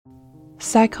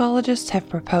Psychologists have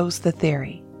proposed the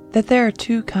theory that there are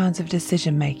two kinds of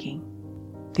decision-making,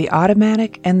 the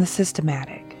automatic and the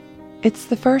systematic. It's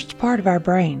the first part of our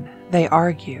brain, they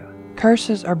argue.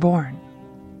 Curses are born.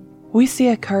 We see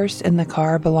a curse in the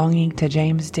car belonging to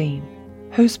James Dean,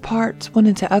 whose parts went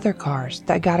into other cars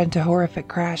that got into horrific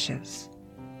crashes.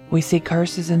 We see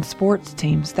curses in sports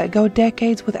teams that go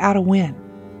decades without a win,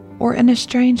 or in a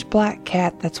strange black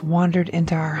cat that's wandered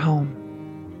into our home.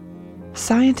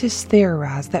 Scientists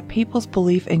theorize that people's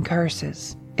belief in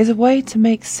curses is a way to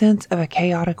make sense of a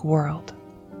chaotic world,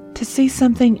 to see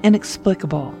something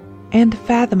inexplicable and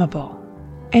fathomable,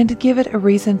 and to give it a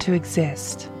reason to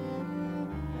exist.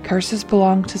 Curses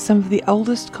belong to some of the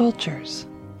oldest cultures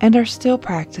and are still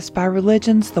practiced by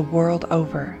religions the world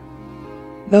over,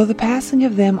 though the passing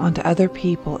of them onto other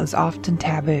people is often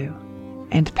taboo,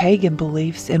 and pagan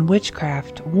beliefs in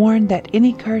witchcraft warn that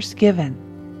any curse given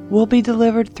will be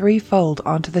delivered threefold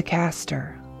onto the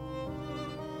caster.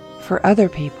 For other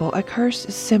people, a curse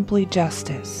is simply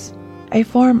justice, a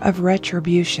form of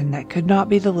retribution that could not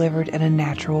be delivered in a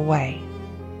natural way,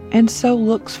 and so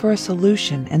looks for a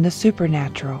solution in the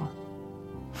supernatural.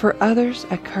 For others,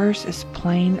 a curse is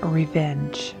plain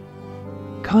revenge,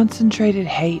 concentrated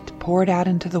hate poured out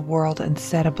into the world and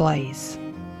set ablaze.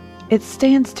 It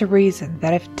stands to reason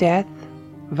that if death,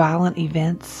 violent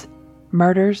events,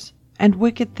 murders, and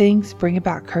wicked things bring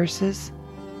about curses,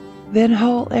 then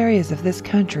whole areas of this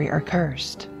country are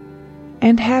cursed,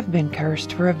 and have been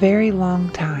cursed for a very long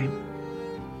time.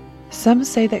 Some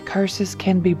say that curses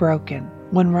can be broken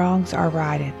when wrongs are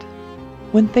righted,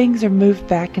 when things are moved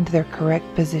back into their correct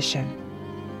position,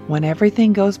 when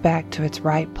everything goes back to its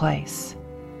right place.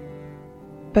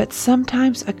 But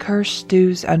sometimes a curse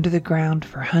stews under the ground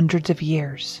for hundreds of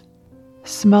years,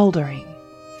 smoldering,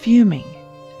 fuming,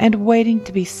 and waiting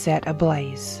to be set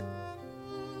ablaze.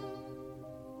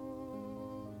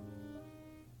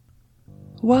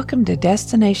 Welcome to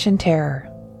Destination Terror,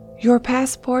 your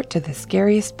passport to the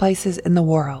scariest places in the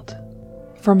world.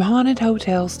 From haunted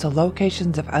hotels to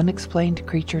locations of unexplained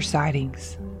creature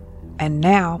sightings, and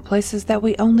now places that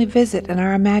we only visit in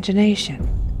our imagination.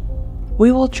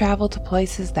 We will travel to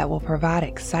places that will provide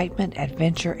excitement,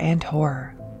 adventure, and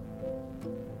horror.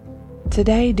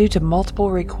 Today, due to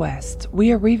multiple requests,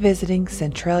 we are revisiting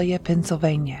Centralia,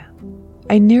 Pennsylvania,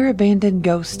 a near-abandoned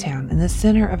ghost town in the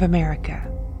center of America,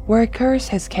 where a curse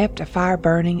has kept a fire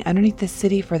burning underneath the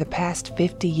city for the past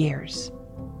 50 years.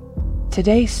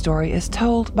 Today's story is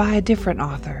told by a different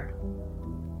author.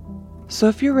 So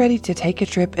if you're ready to take a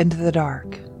trip into the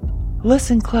dark,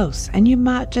 listen close and you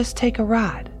might just take a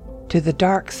ride to the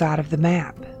dark side of the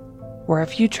map, where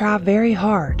if you try very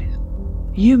hard,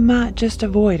 you might just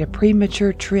avoid a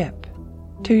premature trip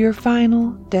to your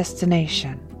final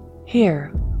destination,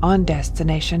 here on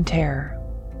Destination Terror.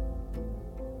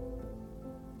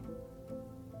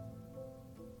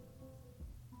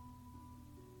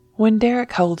 When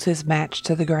Derek holds his match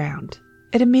to the ground,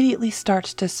 it immediately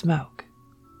starts to smoke.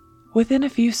 Within a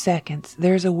few seconds,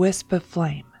 there's a wisp of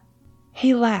flame.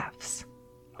 He laughs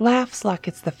like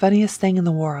it's the funniest thing in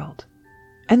the world,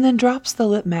 and then drops the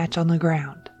lit match on the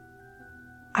ground.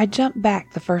 I jumped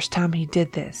back the first time he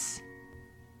did this.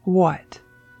 What?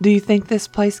 Do you think this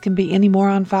place can be any more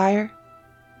on fire?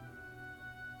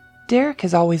 Derek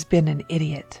has always been an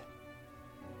idiot.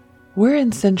 We're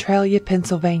in Centralia,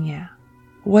 Pennsylvania,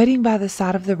 waiting by the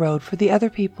side of the road for the other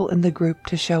people in the group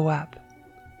to show up.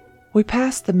 We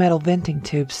pass the metal venting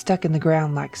tubes stuck in the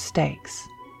ground like stakes.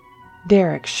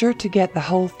 Derek sure to get the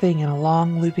whole thing in a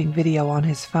long looping video on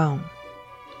his phone.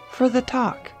 For the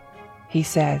talk, he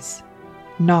says,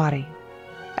 nodding,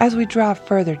 as we drive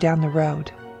further down the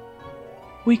road.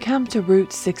 We come to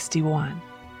Route 61,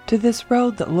 to this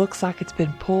road that looks like it's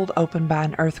been pulled open by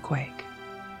an earthquake.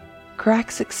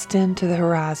 Cracks extend to the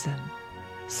horizon,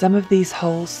 some of these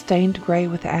holes stained gray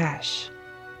with ash.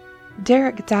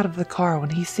 Derek gets out of the car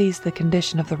when he sees the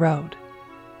condition of the road.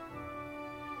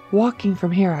 Walking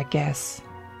from here, I guess.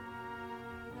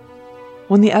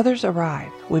 When the others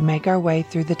arrive, we make our way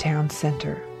through the town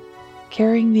center,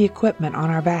 carrying the equipment on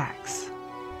our backs.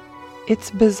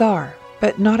 It's bizarre,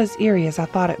 but not as eerie as I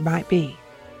thought it might be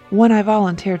when I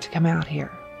volunteered to come out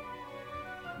here.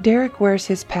 Derek wears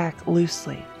his pack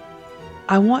loosely.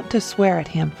 I want to swear at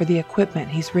him for the equipment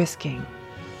he's risking.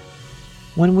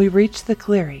 When we reach the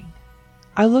clearing,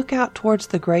 I look out towards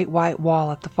the great white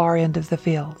wall at the far end of the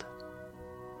field.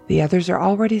 The others are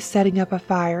already setting up a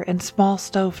fire and small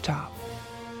stovetop.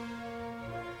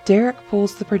 Derek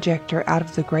pulls the projector out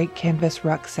of the great canvas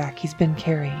rucksack he's been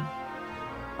carrying.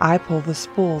 I pull the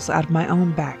spools out of my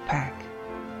own backpack.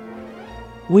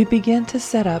 We begin to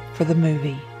set up for the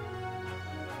movie.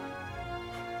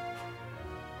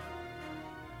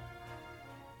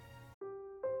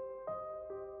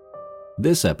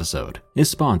 This episode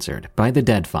is sponsored by The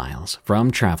Dead Files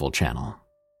from Travel Channel.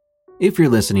 If you're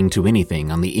listening to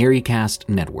anything on the EerieCast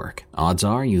network, odds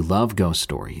are you love ghost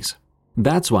stories.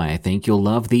 That's why I think you'll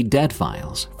love The Dead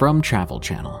Files from Travel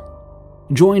Channel.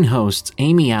 Join hosts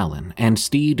Amy Allen and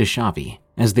Steve DeShavi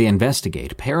as they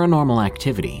investigate paranormal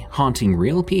activity haunting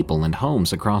real people and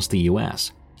homes across the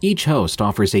U.S. Each host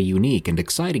offers a unique and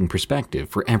exciting perspective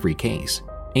for every case.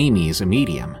 Amy is a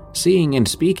medium, seeing and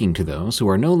speaking to those who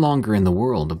are no longer in the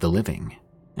world of the living.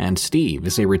 And Steve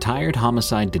is a retired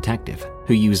homicide detective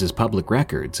who uses public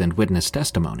records and witness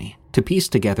testimony to piece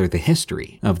together the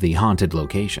history of the haunted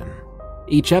location.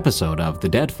 Each episode of The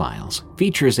Dead Files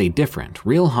features a different,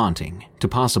 real haunting to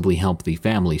possibly help the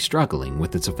family struggling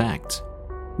with its effects.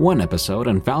 One episode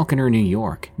on Falconer, New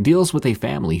York, deals with a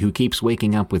family who keeps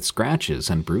waking up with scratches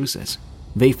and bruises.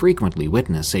 They frequently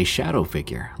witness a shadow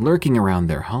figure lurking around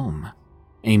their home.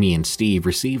 Amy and Steve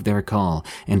receive their call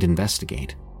and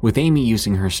investigate, with Amy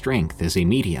using her strength as a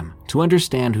medium to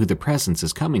understand who the presence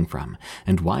is coming from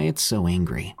and why it's so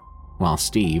angry, while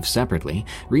Steve, separately,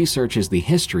 researches the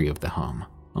history of the home,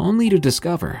 only to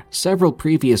discover several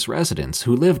previous residents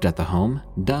who lived at the home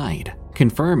died,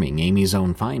 confirming Amy's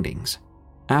own findings.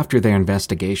 After their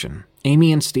investigation,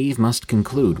 Amy and Steve must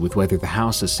conclude with whether the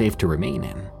house is safe to remain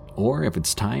in, or if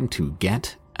it's time to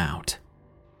get out.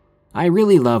 I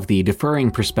really love the differing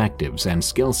perspectives and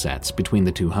skill sets between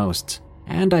the two hosts,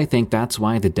 and I think that's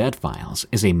why The Dead Files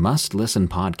is a must-listen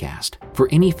podcast for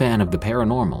any fan of the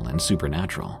paranormal and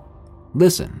supernatural.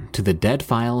 Listen to The Dead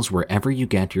Files wherever you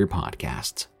get your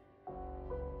podcasts.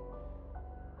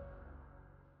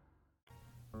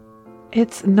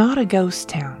 It's not a ghost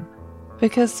town,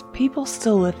 because people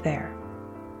still live there.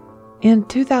 In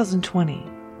 2020,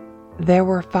 there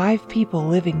were 5 people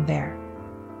living there,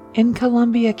 in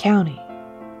Columbia County,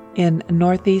 in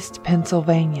northeast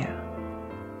Pennsylvania.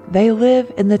 They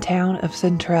live in the town of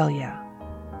Centralia,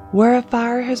 where a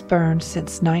fire has burned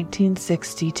since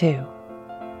 1962.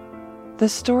 The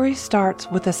story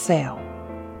starts with a sale.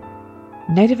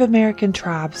 Native American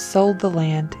tribes sold the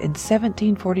land in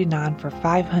 1749 for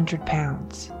 500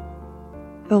 pounds.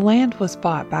 The land was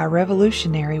bought by a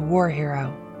Revolutionary War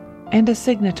hero and a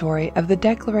signatory of the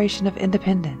Declaration of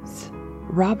Independence,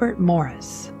 Robert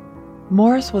Morris.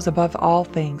 Morris was above all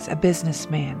things a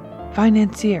businessman,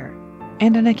 financier,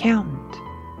 and an accountant.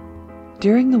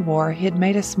 During the war, he had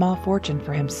made a small fortune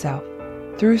for himself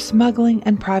through smuggling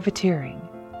and privateering,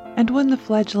 and when the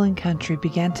fledgling country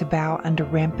began to bow under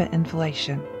rampant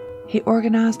inflation, he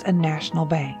organized a national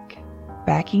bank,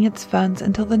 backing its funds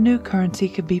until the new currency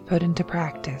could be put into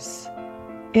practice.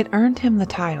 It earned him the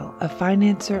title of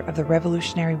Financer of the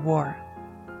Revolutionary War.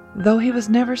 Though he was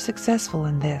never successful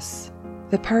in this,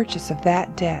 the purchase of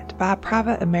that debt by a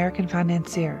private American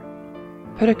financier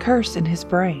put a curse in his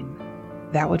brain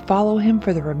that would follow him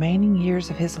for the remaining years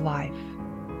of his life: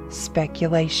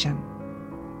 speculation.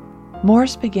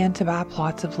 Morris began to buy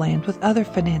plots of land with other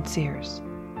financiers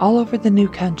all over the new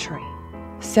country,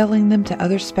 selling them to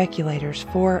other speculators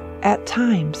for, at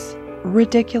times,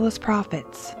 ridiculous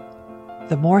profits.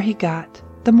 The more he got,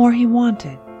 the more he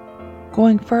wanted,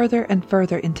 going further and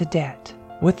further into debt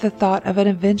with the thought of an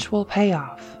eventual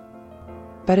payoff.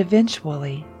 But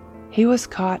eventually, he was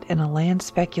caught in a land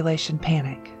speculation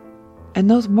panic, and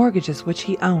those mortgages which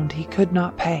he owned he could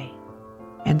not pay.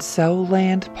 And so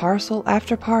land parcel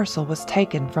after parcel was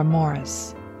taken from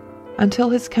Morris, until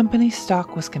his company's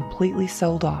stock was completely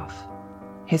sold off,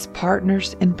 his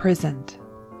partners imprisoned,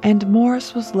 and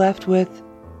Morris was left with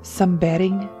some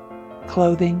bedding,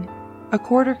 clothing, a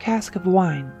quarter cask of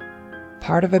wine,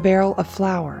 part of a barrel of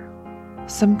flour,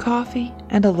 some coffee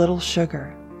and a little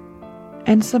sugar,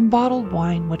 and some bottled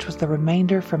wine which was the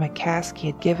remainder from a cask he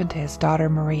had given to his daughter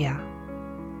Maria.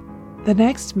 The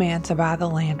next man to buy the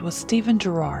land was Stephen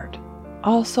Girard,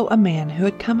 also a man who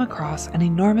had come across an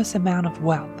enormous amount of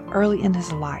wealth early in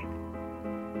his life.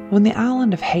 When the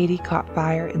island of Haiti caught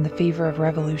fire in the fever of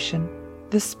revolution,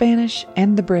 the Spanish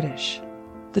and the British,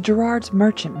 the Girards'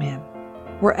 merchantmen,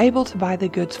 were able to buy the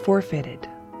goods forfeited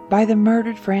by the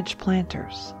murdered French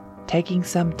planters, taking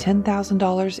some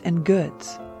 $10,000 in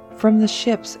goods from the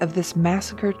ships of this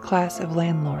massacred class of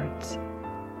landlords.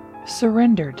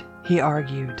 Surrendered, he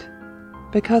argued,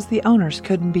 because the owners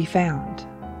couldn't be found.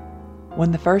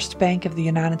 When the First Bank of the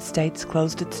United States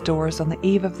closed its doors on the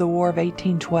eve of the War of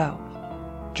 1812,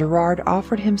 Girard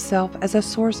offered himself as a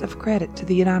source of credit to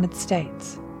the United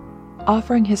States,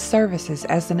 offering his services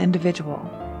as an individual,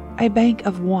 a bank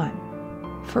of one,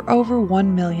 for over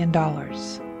 $1 million.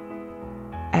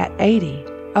 At 80,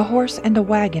 a horse and a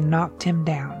wagon knocked him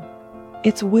down,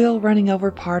 its wheel running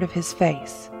over part of his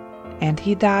face, and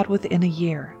he died within a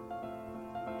year.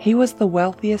 He was the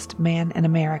wealthiest man in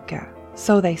America,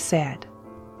 so they said,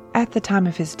 at the time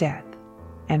of his death,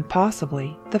 and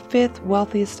possibly the 5th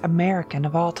wealthiest American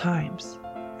of all times,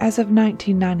 as of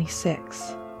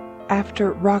 1996,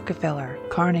 after Rockefeller,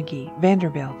 Carnegie,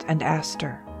 Vanderbilt, and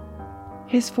Astor.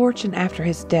 His fortune after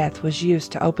his death was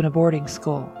used to open a boarding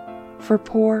school for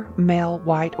poor male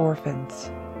white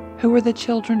orphans who were the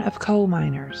children of coal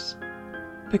miners.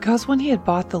 Because when he had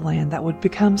bought the land that would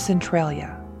become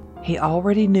Centralia, he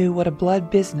already knew what a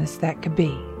blood business that could be.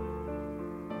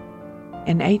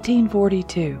 In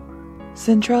 1842,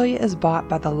 Centralia is bought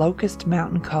by the Locust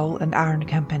Mountain Coal and Iron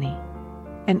Company.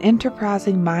 An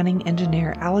enterprising mining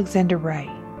engineer, Alexander Ray,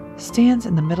 stands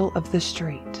in the middle of the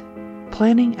street,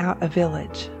 planning out a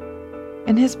village.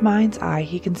 In his mind's eye,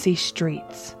 he can see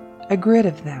streets, a grid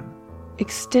of them,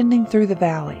 extending through the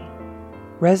valley,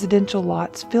 residential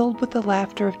lots filled with the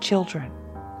laughter of children.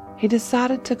 He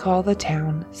decided to call the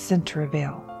town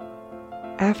Centreville.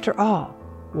 After all,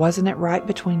 wasn't it right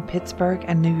between Pittsburgh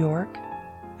and New York?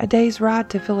 A day's ride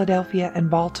to Philadelphia and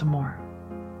Baltimore.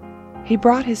 He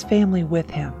brought his family with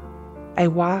him, a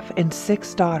wife and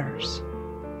 6 daughters.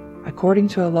 According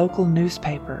to a local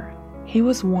newspaper, he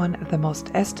was one of the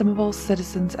most estimable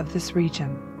citizens of this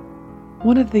region,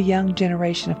 one of the young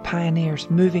generation of pioneers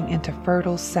moving into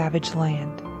fertile, savage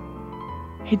land.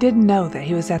 He didn't know that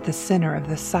he was at the center of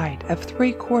the site of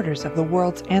 3/4 of the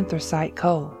world's anthracite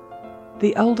coal,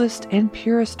 the oldest and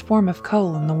purest form of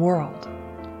coal in the world.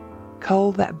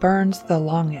 Coal that burns the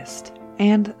longest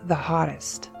and the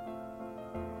hottest.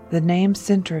 The name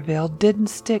Centreville didn't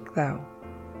stick, though.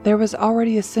 There was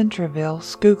already a Centreville,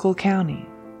 Schuylkill County.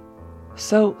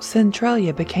 So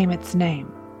Centralia became its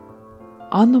name.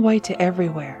 On the way to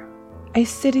everywhere, a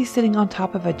city sitting on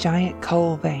top of a giant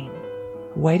coal vein,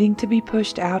 waiting to be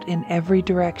pushed out in every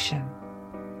direction,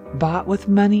 bought with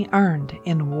money earned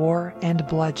in war and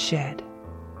bloodshed.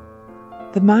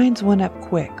 The mines went up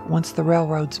quick once the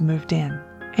railroads moved in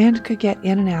and could get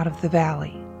in and out of the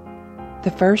valley.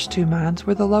 The first 2 mines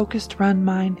were the Locust Run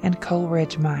Mine and Coal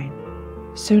Ridge Mine.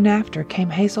 Soon after came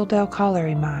Hazeldale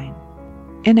Colliery Mine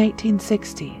in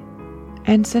 1860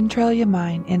 and Centralia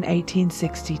Mine in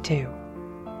 1862,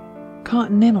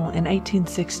 Continental in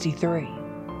 1863.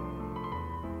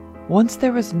 Once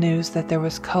there was news that there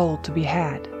was coal to be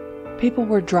had, people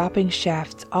were dropping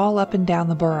shafts all up and down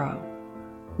the borough.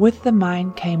 With the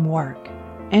mine came work,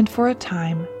 and for a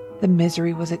time the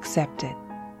misery was accepted.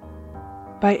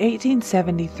 By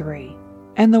 1873,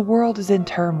 and the world is in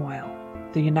turmoil,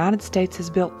 the United States has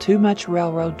built too much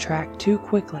railroad track too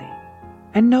quickly,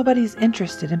 and nobody's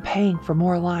interested in paying for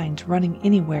more lines running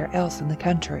anywhere else in the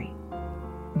country.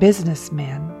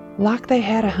 Businessmen, like they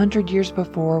had 100 years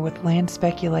before with land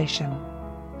speculation,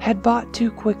 had bought too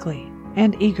quickly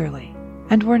and eagerly,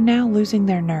 and were now losing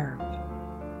their nerve.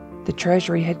 The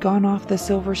Treasury had gone off the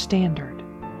silver standard,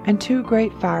 and 2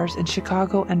 great fires in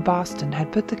Chicago and Boston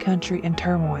had put the country in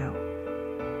turmoil.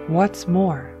 What's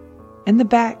more, in the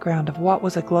background of what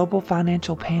was a global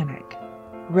financial panic,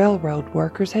 railroad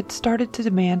workers had started to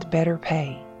demand better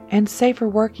pay and safer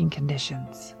working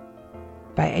conditions.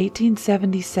 By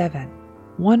 1877,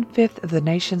 1/5 of the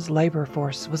nation's labor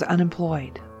force was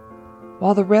unemployed,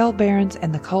 while the rail barons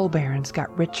and the coal barons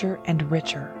got richer and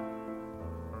richer.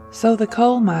 So the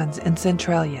coal mines in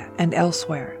Centralia and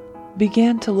elsewhere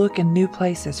began to look in new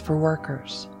places for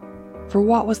workers. For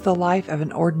what was the life of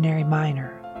an ordinary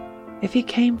miner? If he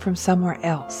came from somewhere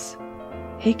else,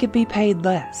 he could be paid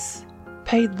less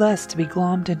to be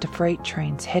glommed into freight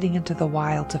trains heading into the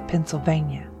wilds of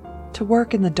Pennsylvania, to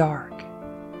work in the dark,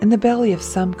 in the belly of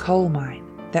some coal mine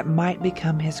that might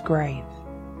become his grave.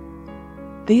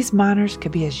 These miners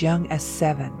could be as young as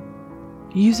 7,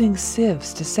 using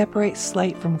sieves to separate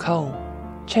slate from coal,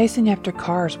 chasing after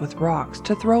cars with rocks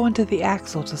to throw into the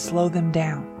axle to slow them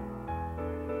down.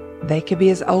 They could be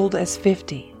as old as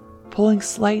 50, pulling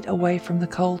slate away from the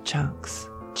coal chunks,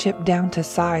 chipped down to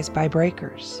size by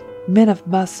breakers, men of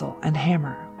muscle and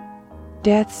hammer.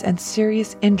 Deaths and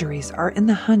serious injuries are in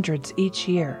the hundreds each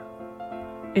year.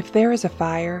 If there is a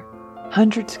fire,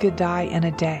 hundreds could die in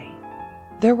a day.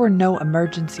 There were no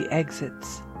emergency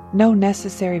exits, no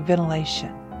necessary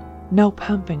ventilation, no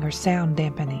pumping or sound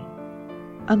dampening,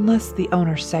 unless the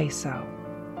owners say so.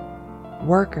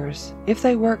 Workers, if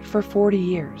they worked for 40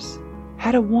 years,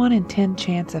 had a 1 in 10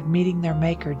 chance of meeting their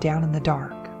maker down in the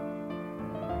dark.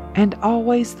 And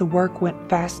always the work went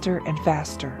faster and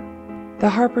faster. The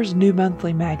Harper's New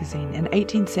Monthly magazine in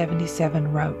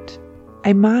 1877 wrote,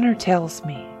 "A miner tells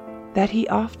me that he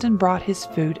often brought his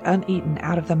food uneaten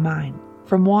out of the mine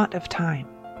from want of time,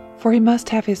 for he must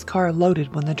have his car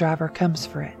loaded when the driver comes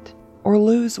for it, or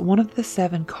lose one of the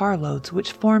 7 carloads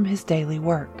which form his daily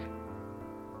work.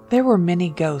 There were many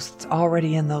ghosts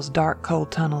already in those dark coal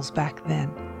tunnels back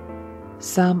then.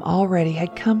 Some already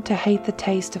had come to hate the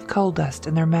taste of coal dust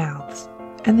in their mouths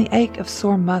and the ache of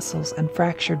sore muscles and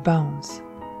fractured bones,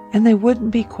 and they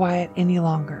wouldn't be quiet any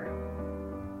longer.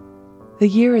 The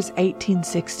year is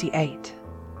 1868.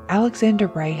 Alexander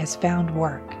Ray has found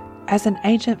work as an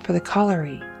agent for the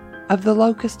colliery of the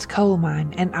Locust Coal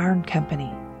Mine and Iron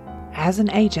Company. As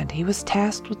an agent, he was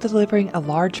tasked with delivering a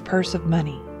large purse of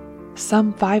money,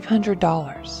 some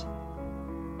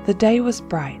 $500. The day was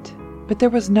bright, but there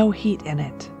was no heat in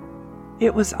it.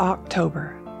 It was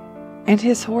October, and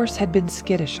his horse had been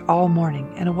skittish all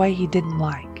morning in a way he didn't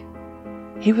like.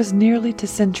 He was nearly to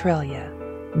Centralia,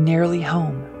 nearly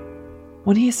home,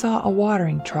 when he saw a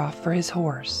watering trough for his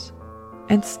horse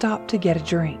and stopped to get a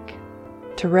drink,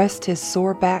 to rest his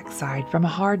sore backside from a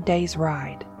hard day's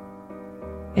ride.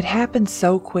 It happened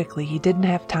so quickly he didn't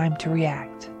have time to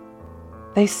react.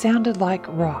 They sounded like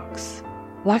rocks,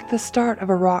 like the start of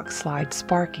a rock slide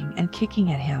sparking and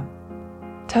kicking at him,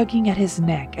 tugging at his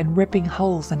neck and ripping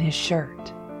holes in his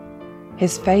shirt.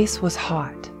 His face was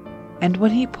hot, and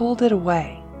when he pulled it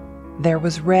away, there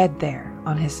was red there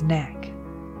on his neck.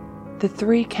 The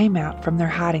 3 came out from their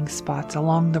hiding spots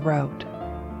along the road,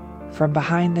 from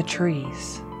behind the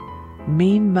trees,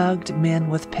 mean-mugged men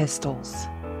with pistols,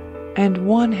 and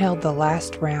one held the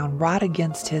last round right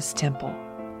against his temple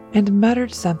and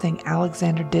muttered something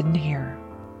Alexander didn't hear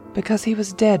because he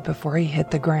was dead before he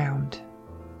hit the ground.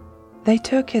 They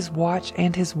took his watch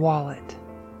and his wallet,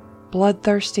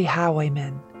 bloodthirsty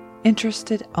highwaymen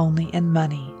interested only in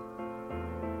money.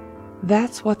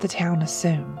 That's what the town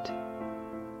assumed.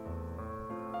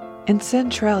 In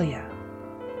Centralia,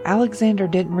 Alexander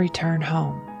didn't return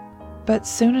home, but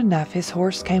soon enough his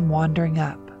horse came wandering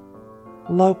up,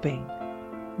 loping,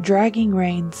 dragging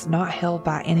reins not held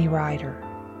by any rider.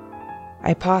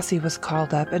 A posse was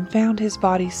called up and found his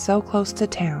body so close to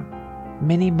town,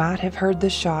 many might have heard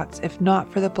the shots if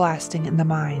not for the blasting in the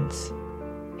mines.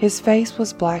 His face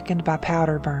was blackened by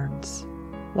powder burns,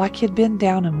 like he'd been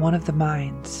down in one of the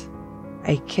mines,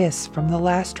 a kiss from the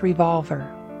last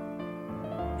revolver.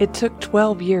 It took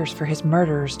 12 years for his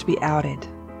murderers to be outed,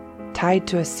 tied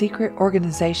to a secret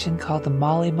organization called the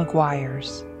Molly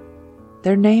Maguires.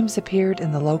 Their names appeared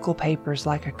in the local papers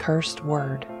like a cursed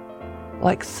word,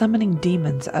 like summoning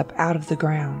demons up out of the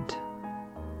ground.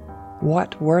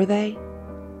 What were they?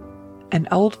 An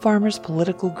old farmers'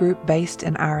 political group based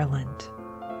in Ireland.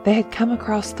 They had come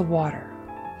across the water,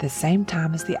 the same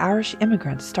time as the Irish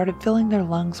immigrants started filling their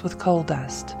lungs with coal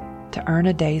dust to earn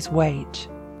a day's wage.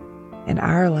 In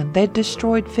Ireland, they'd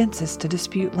destroyed fences to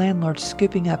dispute landlords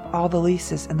scooping up all the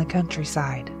leases in the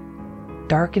countryside,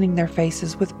 darkening their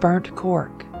faces with burnt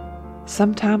cork,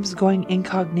 sometimes going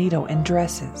incognito in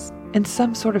dresses in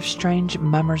some sort of strange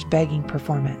mummers begging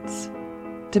performance,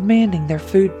 demanding their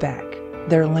food back,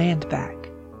 their land back,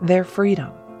 their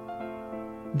freedom.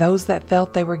 Those that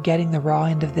felt they were getting the raw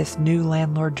end of this new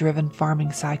landlord-driven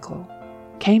farming cycle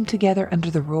came together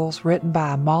under the rules written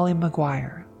by a Molly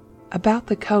Maguire about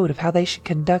the code of how they should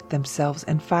conduct themselves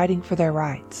in fighting for their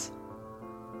rights.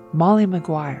 Molly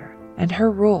Maguire and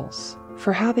her rules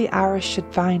for how the Irish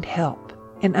should find help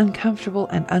in uncomfortable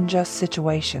and unjust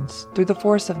situations through the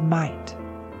force of might.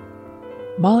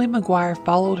 Molly Maguire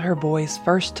followed her boys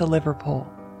first to Liverpool.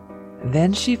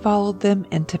 Then she followed them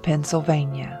into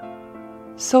Pennsylvania.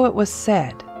 So it was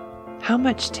said, how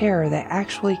much terror they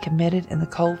actually committed in the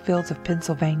coal fields of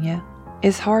Pennsylvania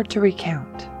is hard to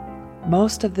recount.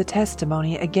 Most of the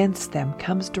testimony against them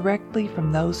comes directly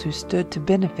from those who stood to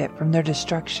benefit from their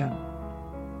destruction.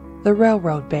 The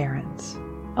railroad barons,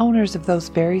 owners of those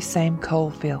very same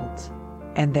coal fields,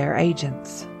 and their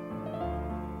agents.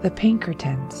 The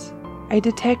Pinkertons, a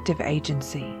detective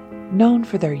agency known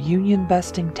for their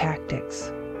union-busting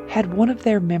tactics, had one of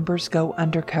their members go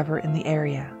undercover in the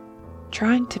area,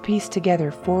 trying to piece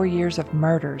together 4 years of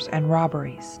murders and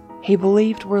robberies he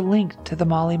believed were linked to the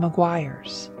Molly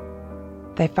Maguires.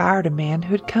 They fired a man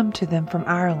who had come to them from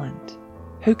Ireland,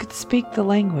 who could speak the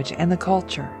language and the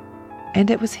culture, and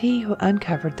it was he who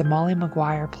uncovered the Molly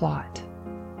Maguire plot.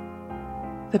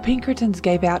 The Pinkertons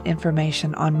gave out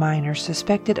information on miners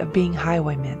suspected of being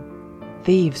highwaymen,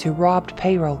 thieves who robbed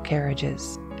payroll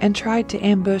carriages and tried to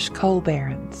ambush coal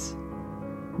barons.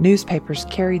 Newspapers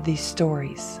carried these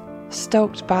stories,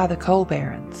 stoked by the coal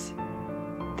barons.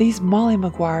 These Molly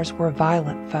Maguires were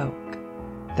violent folk,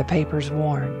 the papers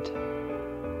warned.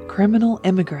 Criminal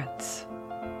immigrants.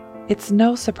 It's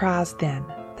no surprise then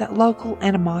that local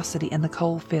animosity in the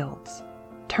coal fields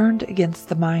turned against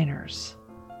the miners.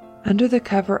 Under the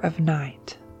cover of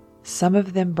night, some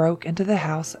of them broke into the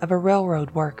house of a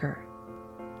railroad worker,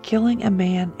 killing a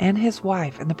man and his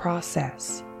wife in the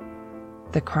process.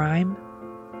 The crime?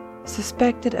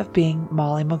 Suspected of being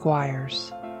Molly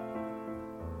Maguires.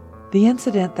 The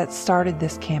incident that started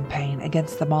this campaign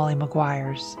against the Molly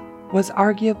Maguires was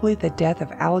arguably the death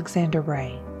of Alexander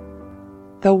Ray.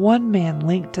 Though one man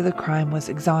linked to the crime was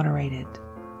exonerated,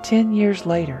 10 years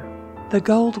later, the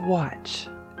gold watch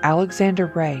Alexander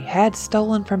Ray had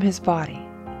stolen from his body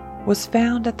was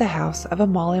found at the house of a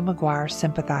Molly Maguire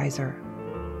sympathizer.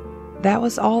 That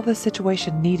was all the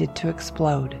situation needed to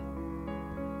explode.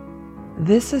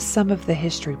 This is some of the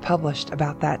history published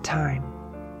about that time.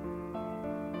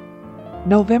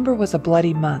 November was a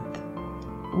bloody month,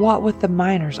 what with the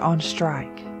miners on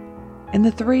strike. In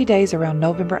the 3 days around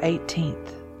November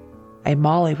 18th, a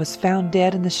Molly was found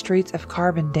dead in the streets of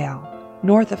Carbondale,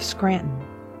 north of Scranton.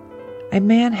 A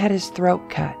man had his throat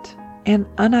cut. An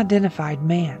unidentified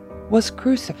man was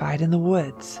crucified in the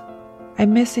woods. A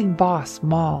missing boss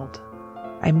mauled.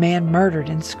 A man murdered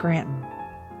in Scranton.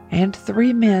 And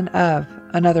 3 men of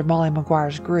another Molly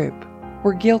Maguire's group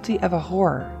were guilty of a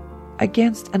horror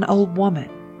against an old woman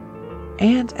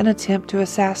and an attempt to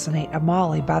assassinate a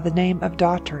Molly by the name of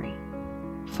Daughtry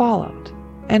followed,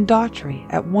 and Daughtry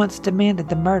at once demanded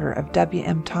the murder of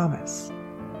W.M. Thomas,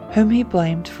 whom he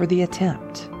blamed for the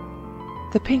attempt.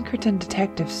 The Pinkerton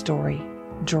Detective Story,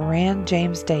 Joran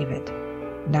James David,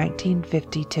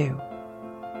 1952.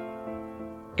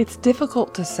 It's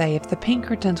difficult to say if the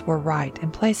Pinkertons were right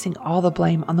in placing all the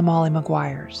blame on the Molly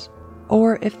Maguires,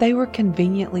 or if they were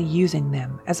conveniently using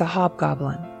them as a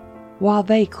hobgoblin while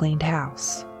they cleaned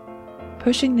house,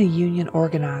 pushing the Union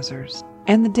organizers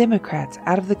and the Democrats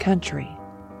out of the country,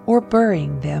 or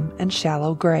burying them in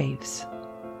shallow graves.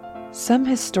 Some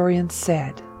historians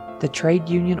said the trade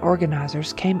union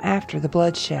organizers came after the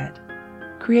bloodshed,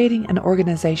 creating an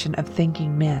organization of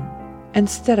thinking men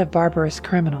instead of barbarous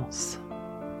criminals.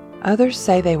 Others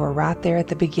say they were right there at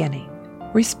the beginning,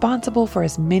 responsible for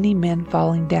as many men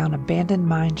falling down abandoned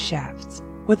mine shafts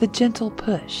with a gentle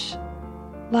push,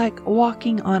 like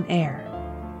walking on air,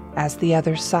 as the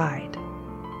other side.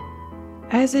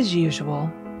 As is usual,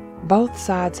 both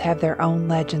sides have their own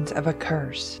legends of a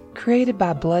curse created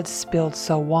by blood spilled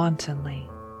so wantonly.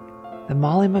 The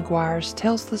Molly Maguires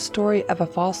tells the story of a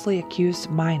falsely accused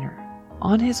miner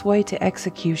on his way to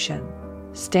execution,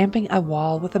 stamping a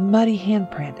wall with a muddy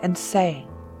handprint and saying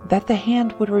that the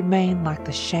hand would remain like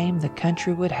the shame the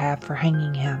country would have for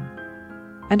hanging him.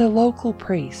 And a local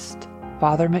priest,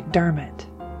 Father McDermott,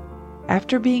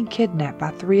 after being kidnapped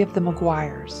by 3 of the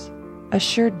Maguires,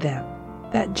 assured them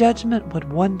that judgment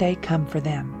would one day come for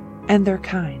them and their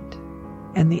kind,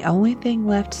 and the only thing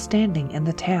left standing in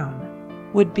the town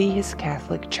would be his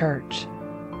Catholic church.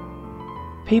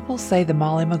 People say the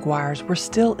Molly Maguires were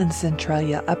still in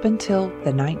Centralia up until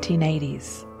the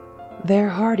 1980s. They're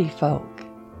hardy folk,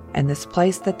 and this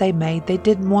place that they made they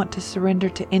didn't want to surrender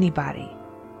to anybody,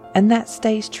 and that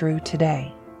stays true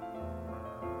today.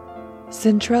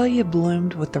 Centralia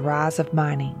bloomed with the rise of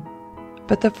mining,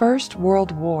 but the First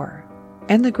World War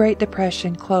and the Great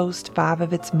Depression closed 5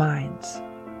 of its mines.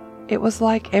 It was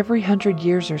like every 100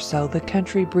 years or so the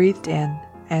country breathed in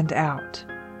and out.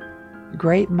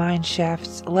 Great mine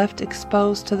shafts left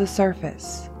exposed to the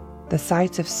surface, the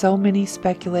sites of so many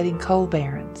speculating coal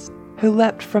barons who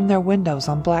leapt from their windows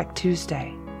on Black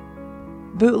Tuesday.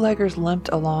 Bootleggers limped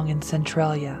along in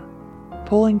Centralia,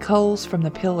 pulling coals from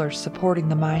the pillars supporting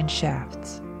the mine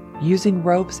shafts, using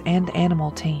ropes and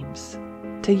animal teams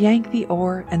to yank the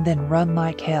ore and then run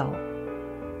like hell.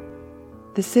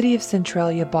 The city of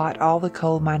Centralia bought all the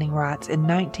coal mining rights in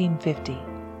 1950.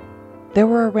 There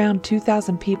were around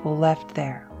 2,000 people left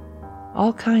there.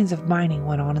 All kinds of mining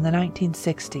went on in the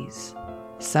 1960s,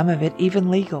 some of it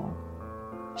even legal.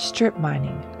 Strip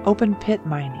mining, open pit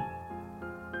mining.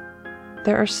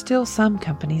 There are still some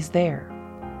companies there,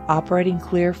 operating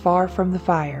clear far from the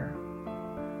fire.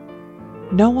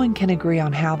 No one can agree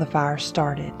on how the fire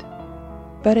started,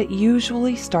 but it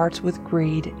usually starts with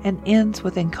greed and ends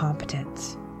with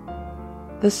incompetence.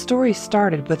 The story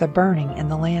started with a burning in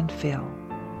the landfill,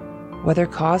 whether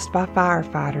caused by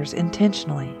firefighters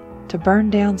intentionally to burn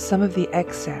down some of the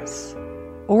excess,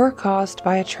 or caused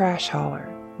by a trash hauler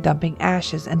dumping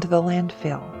ashes into the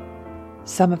landfill,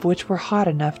 some of which were hot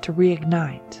enough to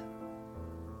reignite.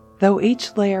 Though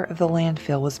each layer of the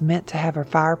landfill was meant to have a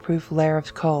fireproof layer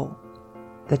of coal,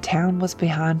 the town was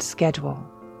behind schedule,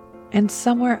 and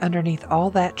somewhere underneath all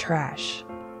that trash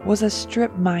was a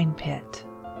strip mine pit,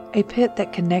 a pit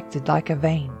that connected like a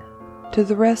vein to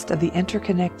the rest of the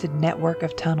interconnected network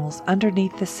of tunnels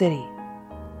underneath the city.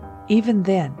 Even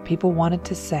then, people wanted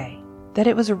to say that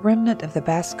it was a remnant of the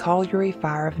Basse Colliery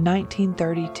fire of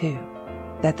 1932,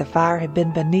 that the fire had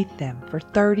been beneath them for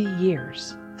 30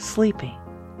 years, sleeping.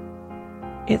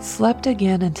 It slept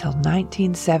again until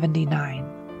 1979,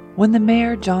 when the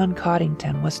mayor, John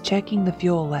Coddington, was checking the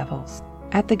fuel levels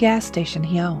at the gas station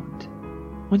he owned.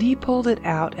 When he pulled it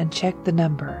out and checked the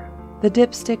number, the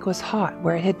dipstick was hot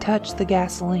where it had touched the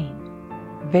gasoline.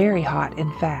 Very hot,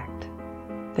 in fact.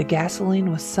 The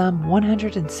gasoline was some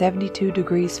 172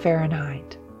 degrees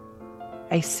Fahrenheit.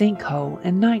 A sinkhole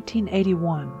in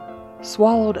 1981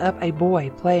 swallowed up a boy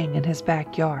playing in his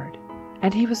backyard,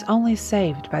 and he was only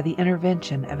saved by the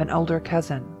intervention of an older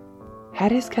cousin.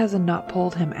 Had his cousin not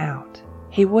pulled him out,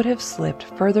 he would have slipped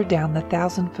further down the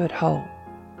 1,000-foot hole.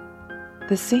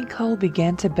 The sinkhole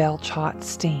began to belch hot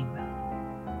steam.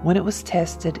 When it was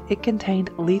tested, it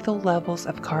contained lethal levels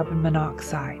of carbon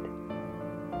monoxide.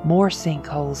 More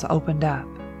sinkholes opened up,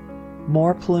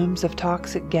 more plumes of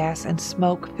toxic gas and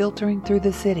smoke filtering through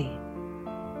the city.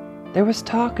 There was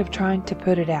talk of trying to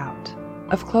put it out,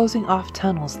 of closing off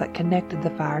tunnels that connected the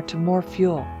fire to more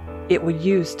fuel it would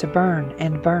use to burn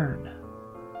and burn.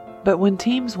 But when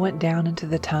teams went down into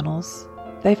the tunnels,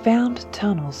 they found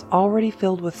tunnels already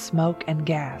filled with smoke and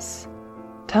gas.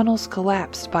 Tunnels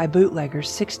collapsed by bootleggers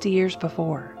 60 years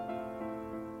before.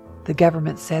 The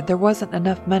government said there wasn't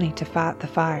enough money to fight the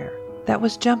fire that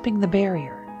was jumping the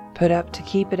barrier put up to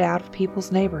keep it out of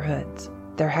people's neighborhoods,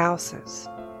 their houses.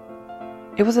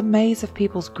 It was a maze of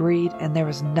people's greed, and there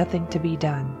was nothing to be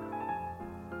done.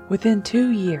 Within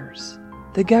 2 years,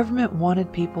 the government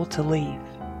wanted people to leave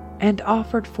and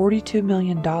offered $42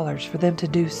 million for them to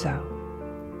do so.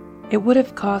 It would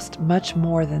have cost much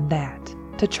more than that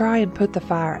to try and put the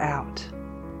fire out.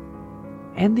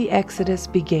 And the exodus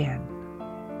began.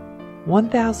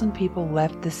 1,000 people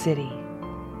left the city.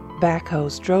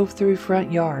 Backhoes drove through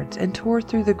front yards and tore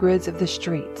through the grids of the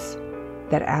streets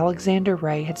that Alexander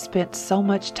Ray had spent so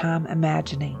much time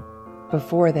imagining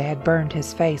before they had burned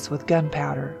his face with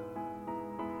gunpowder.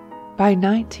 By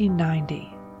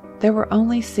 1990, there were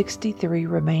only 63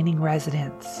 remaining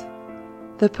residents.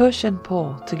 The push and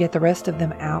pull to get the rest of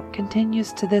them out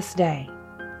continues to this day,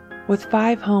 with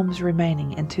 5 homes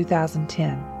remaining in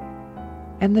 2010,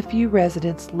 and the few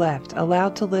residents left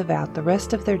allowed to live out the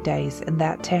rest of their days in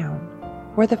that town,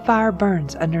 where the fire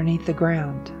burns underneath the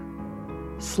ground.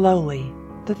 Slowly,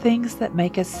 the things that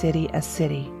make a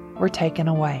city were taken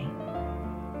away.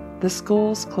 The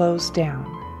schools closed down,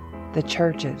 the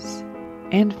churches,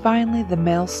 and finally the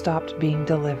mail stopped being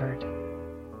delivered.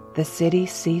 The city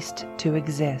ceased to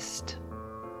exist.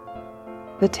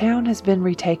 The town has been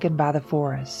retaken by the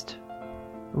forest.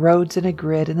 Roads in a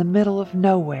grid in the middle of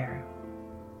nowhere.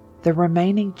 The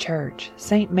remaining church,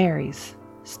 St. Mary's,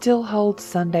 still holds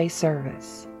Sunday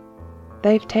service.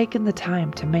 They've taken the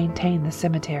time to maintain the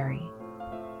cemetery.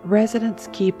 Residents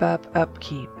keep up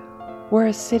upkeep, where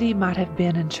a city might have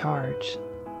been in charge.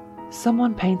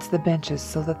 Someone paints the benches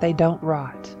so that they don't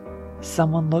rot.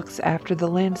 Someone looks after the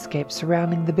landscape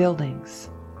surrounding the buildings.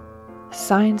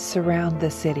 Signs surround the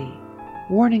city,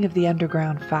 warning of the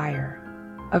underground fire,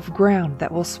 of ground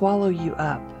that will swallow you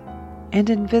up, and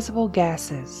invisible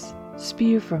gases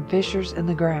spew from fissures in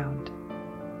the ground.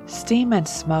 Steam and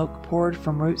smoke poured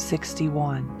from Route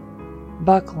 61,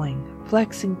 buckling,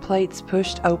 flexing plates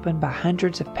pushed open by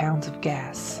hundreds of pounds of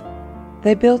gas.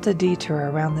 They built a detour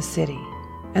around the city,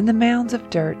 and the mounds of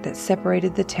dirt that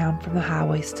separated the town from the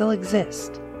highway still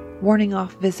exist, warning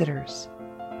off visitors.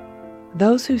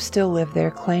 Those who still live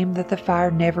there claim that the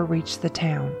fire never reached the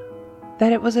town,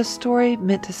 that it was a story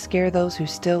meant to scare those who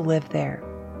still live there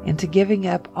into giving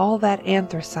up all that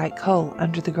anthracite coal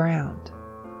under the ground.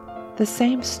 The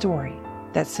same story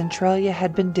that Centralia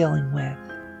had been dealing with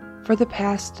for the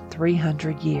past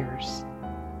 300 years.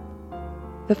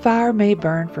 The fire may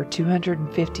burn for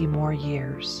 250 more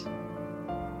years.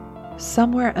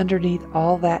 Somewhere underneath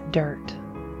all that dirt,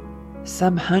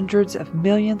 some hundreds of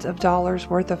millions of dollars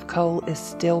worth of coal is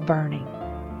still burning,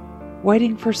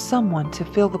 waiting for someone to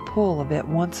feel the pull of it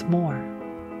once more,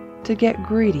 to get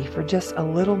greedy for just a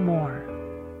little more.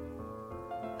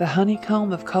 The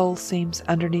honeycomb of coal seams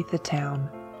underneath the town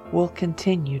will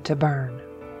continue to burn.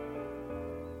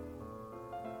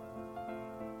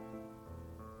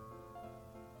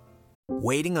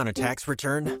 Waiting on a tax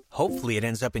return? Hopefully it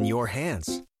ends up in your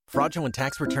hands. Fraudulent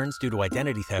tax returns due to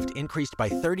identity theft increased by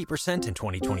 30% in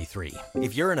 2023.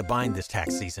 If you're in a bind this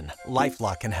tax season,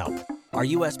 LifeLock can help. Our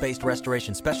U.S.-based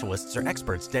restoration specialists are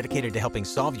experts dedicated to helping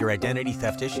solve your identity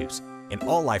theft issues. And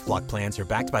all LifeLock plans are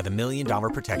backed by the $1 Million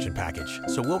Protection Package.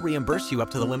 So we'll reimburse you up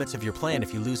to the limits of your plan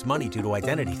if you lose money due to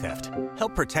identity theft.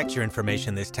 Help protect your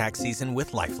information this tax season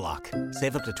with LifeLock.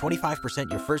 Save up to 25%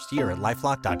 your first year at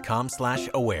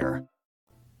LifeLock.com/aware.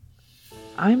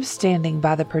 I'm standing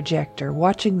by the projector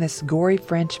watching this gory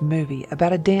French movie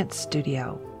about a dance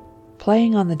studio,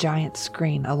 playing on the giant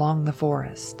screen along the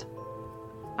forest.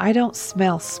 I don't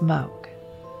smell smoke,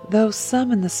 though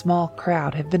some in the small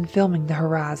crowd have been filming the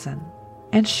horizon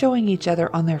and showing each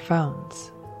other on their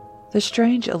phones. The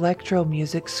strange electro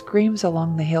music screams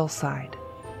along the hillside.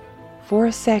 For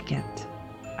a second,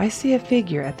 I see a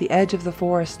figure at the edge of the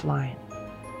forest line.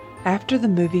 After the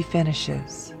movie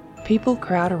finishes, people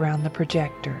crowd around the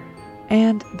projector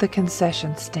and the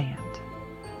concession stand,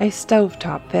 a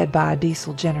stovetop fed by a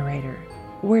diesel generator,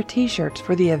 where t-shirts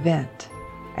for the event,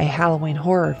 a Halloween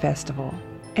horror festival,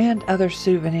 and other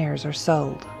souvenirs are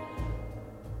sold.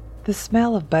 The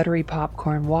smell of buttery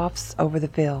popcorn wafts over the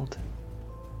field.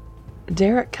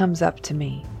 Derek comes up to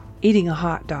me, eating a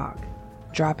hot dog,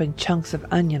 dropping chunks of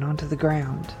onion onto the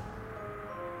ground.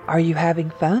 "Are you having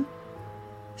fun?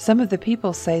 Some of the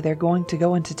people say they're going to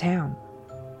go into town."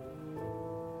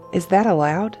 "Is that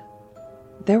allowed?"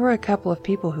 "There were a couple of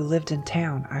people who lived in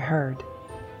town, I heard.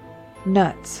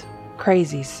 Nuts,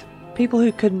 crazies, people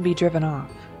who couldn't be driven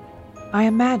off." I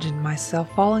imagined myself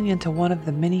falling into one of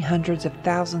the many hundreds of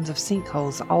thousands of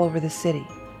sinkholes all over the city,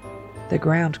 the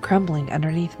ground crumbling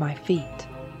underneath my feet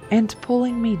and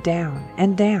pulling me down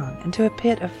and down into a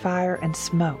pit of fire and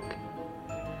smoke.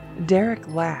 Derek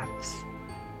laughs.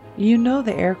 "You know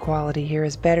the air quality here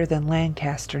is better than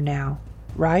Lancaster now,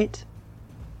 right?"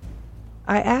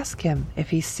 I ask him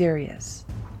if he's serious.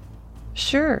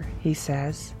 "Sure," he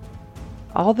says.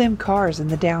 "All them cars in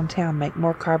the downtown make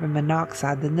more carbon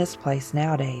monoxide than this place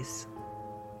nowadays."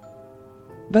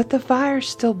 "But the fire's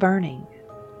still burning."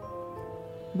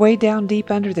 "Way down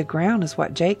deep under the ground is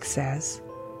what Jake says."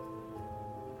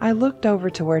 I looked over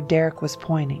to where Derek was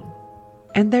pointing,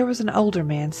 and there was an older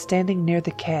man standing near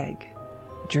the keg,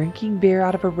 drinking beer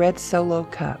out of a red Solo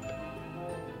cup.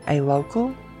 A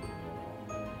local?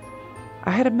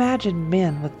 I had imagined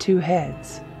men with two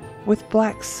heads, with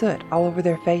black soot all over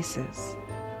their faces.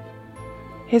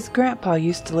 "His grandpa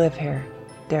used to live here,"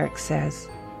 Derek says.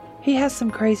 "He has some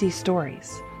crazy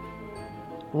stories."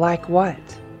 "Like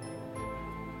what?"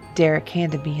 Derek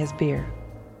handed me his beer.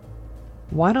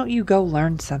 "Why don't you go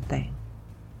learn something?"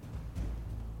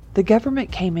 The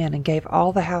government came in and gave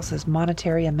all the houses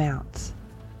monetary amounts,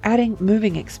 adding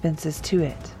moving expenses to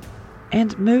it,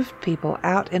 and moved people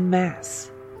out en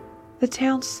masse. The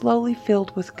town slowly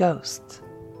filled with ghosts,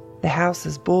 the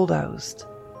houses bulldozed,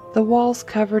 the walls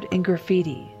covered in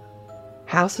graffiti.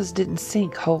 Houses didn't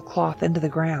sink whole cloth into the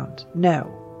ground,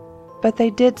 no, but they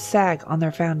did sag on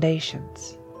their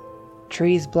foundations.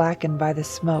 Trees blackened by the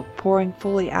smoke pouring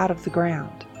fully out of the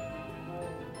ground.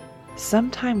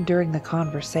 Sometime during the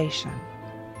conversation,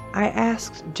 I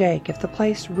asked Jake if the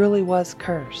place really was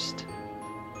cursed.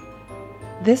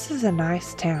 "This is a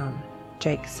nice town,"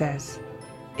 Jake says.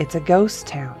 "It's a ghost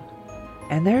town,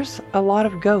 and there's a lot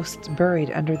of ghosts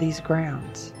buried under these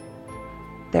grounds.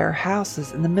 There are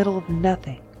houses in the middle of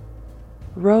nothing,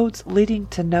 roads leading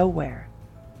to nowhere.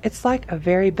 It's like a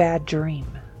very bad dream."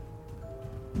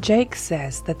 Jake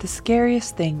says that the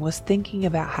scariest thing was thinking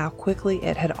about how quickly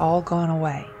it had all gone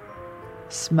away.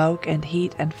 Smoke and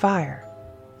heat and fire,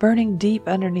 burning deep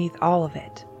underneath all of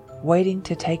it, waiting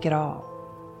to take it all.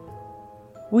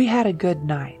 We had a good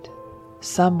night.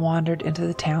 Some wandered into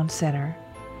the town center,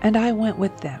 and I went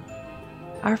with them,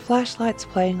 our flashlights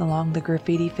playing along the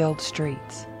graffiti-filled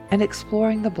streets and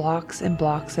exploring the blocks and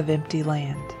blocks of empty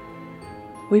land.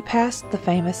 We passed the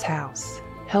famous house,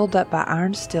 held up by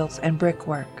iron stilts and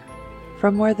brickwork,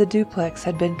 from where the duplex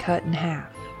had been cut in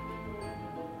half.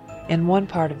 In one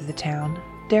part of the town,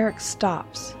 Derek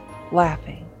stops,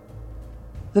 laughing.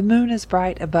 The moon is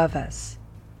bright above us,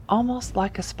 almost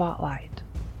like a spotlight.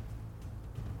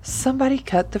 "Somebody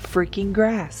cut the freaking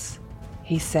grass,"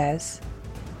 he says.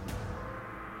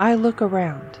 I look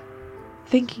around,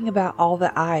 thinking about all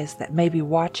the eyes that may be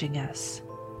watching us,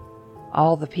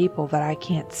 all the people that I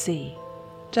can't see,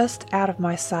 just out of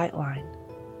my sight line.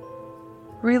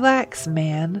 "Relax,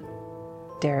 man,"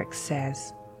 Derek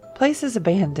says. "Place is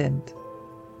abandoned."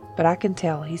 But I can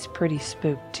tell he's pretty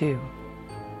spooked too.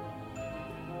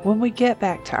 When we get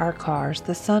back to our cars,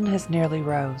 the sun has nearly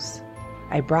rose,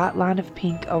 a bright line of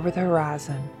pink over the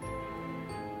horizon.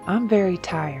 I'm very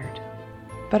tired,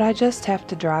 but I just have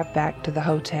to drive back to the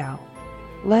hotel,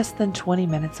 less than 20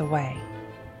 minutes away.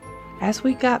 As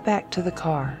we got back to the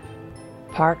car,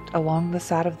 parked along the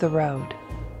side of the road,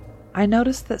 I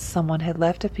noticed that someone had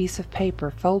left a piece of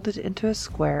paper folded into a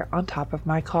square on top of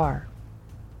my car.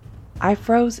 I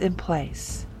froze in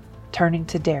place, turning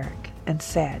to Derek, and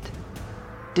said,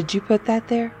 "Did you put that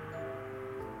there?"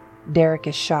 Derek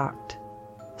is shocked,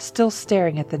 still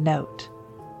staring at the note.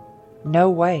 "No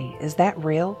way, is that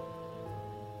real?"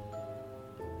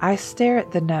 I stare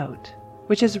at the note,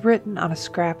 which is written on a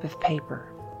scrap of paper,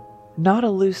 not a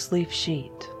loose leaf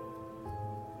sheet.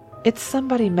 "It's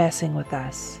somebody messing with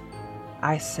us,"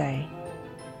 I say.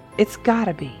 "It's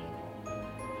gotta be."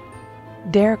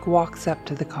 Derek walks up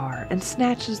to the car and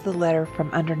snatches the letter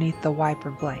from underneath the wiper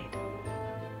blade.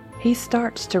 He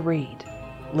starts to read,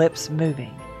 lips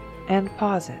moving, and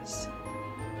pauses.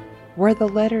 Where the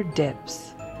letter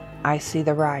dips, I see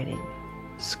the writing,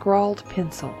 scrawled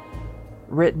pencil,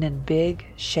 written in big,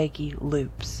 shaky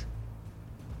loops.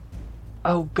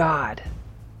 "Oh God,"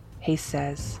 he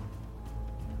says.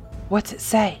 "What's it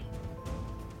say?"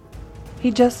 He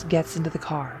just gets into the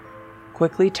car,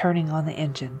 quickly turning on the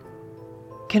engine.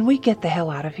 "Can we get the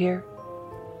hell out of here?"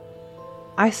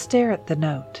 I stare at the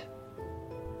note.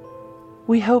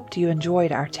 "We hoped you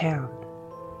enjoyed our town.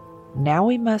 Now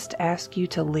we must ask you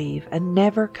to leave and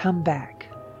never come back.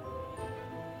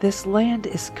 This land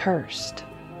is cursed,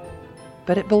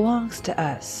 but it belongs to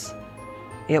us.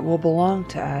 It will belong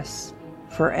to us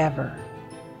forever."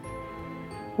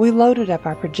 We loaded up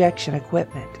our projection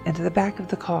equipment into the back of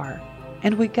the car,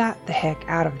 and we got the heck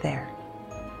out of there.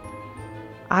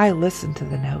 I listened to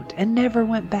the note and never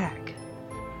went back.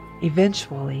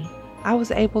 Eventually, I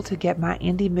was able to get my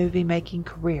indie movie making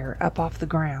career up off the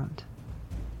ground,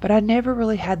 but I never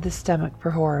really had the stomach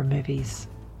for horror movies.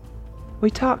 We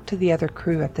talked to the other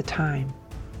crew at the time,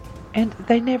 and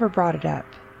they never brought it up,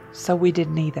 so we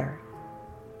didn't either.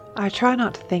 I try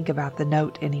not to think about the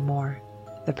note anymore,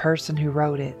 the person who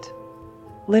wrote it,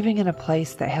 living in a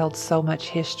place that held so much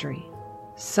history,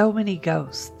 so many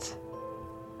ghosts.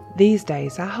 These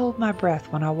days, I hold my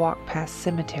breath when I walk past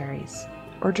cemeteries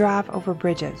or drive over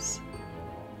bridges.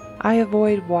 I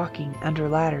avoid walking under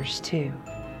ladders too.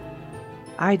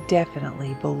 I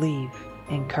definitely believe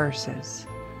in curses.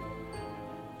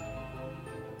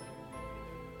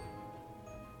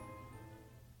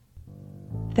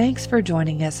 Thanks for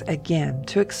joining us again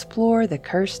to explore the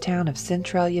cursed town of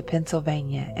Centralia,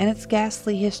 Pennsylvania and its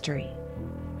ghastly history.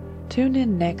 Tune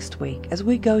in next week as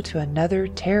we go to another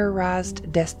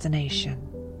terrorized destination.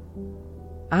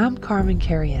 I'm Carmen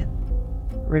Carrion.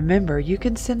 Remember, you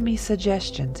can send me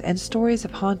suggestions and stories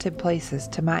of haunted places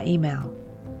to my email,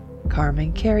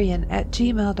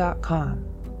 carmencarrion@gmail.com,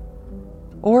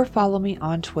 or follow me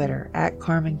on Twitter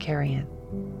 @CarmenCarrion.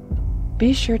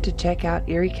 Be sure to check out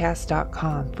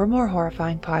EerieCast.com for more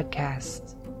horrifying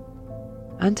podcasts.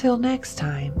 Until next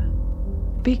time,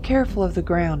 be careful of the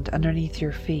ground underneath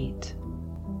your feet.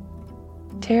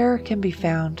 Terror can be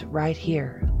found right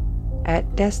here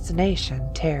at Destination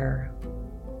Terror.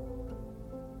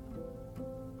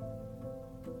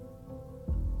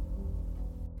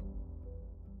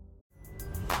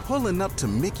 Pulling up to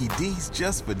Mickey D's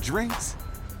just for drinks?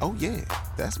 Oh yeah,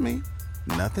 that's me.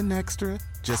 Nothing extra,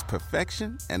 just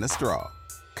perfection and a straw.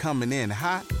 Coming in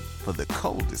hot for the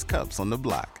coldest cups on the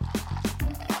block.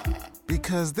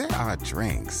 Because there are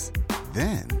drinks.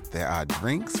 Then there are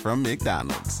drinks from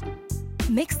McDonald's.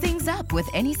 Mix things up with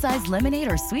any size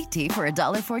lemonade or sweet tea for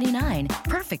 $1.49.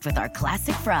 Perfect with our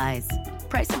classic fries.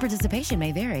 Price and participation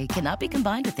may vary. Cannot be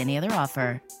combined with any other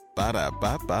offer.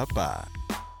 Ba-da-ba-ba-ba.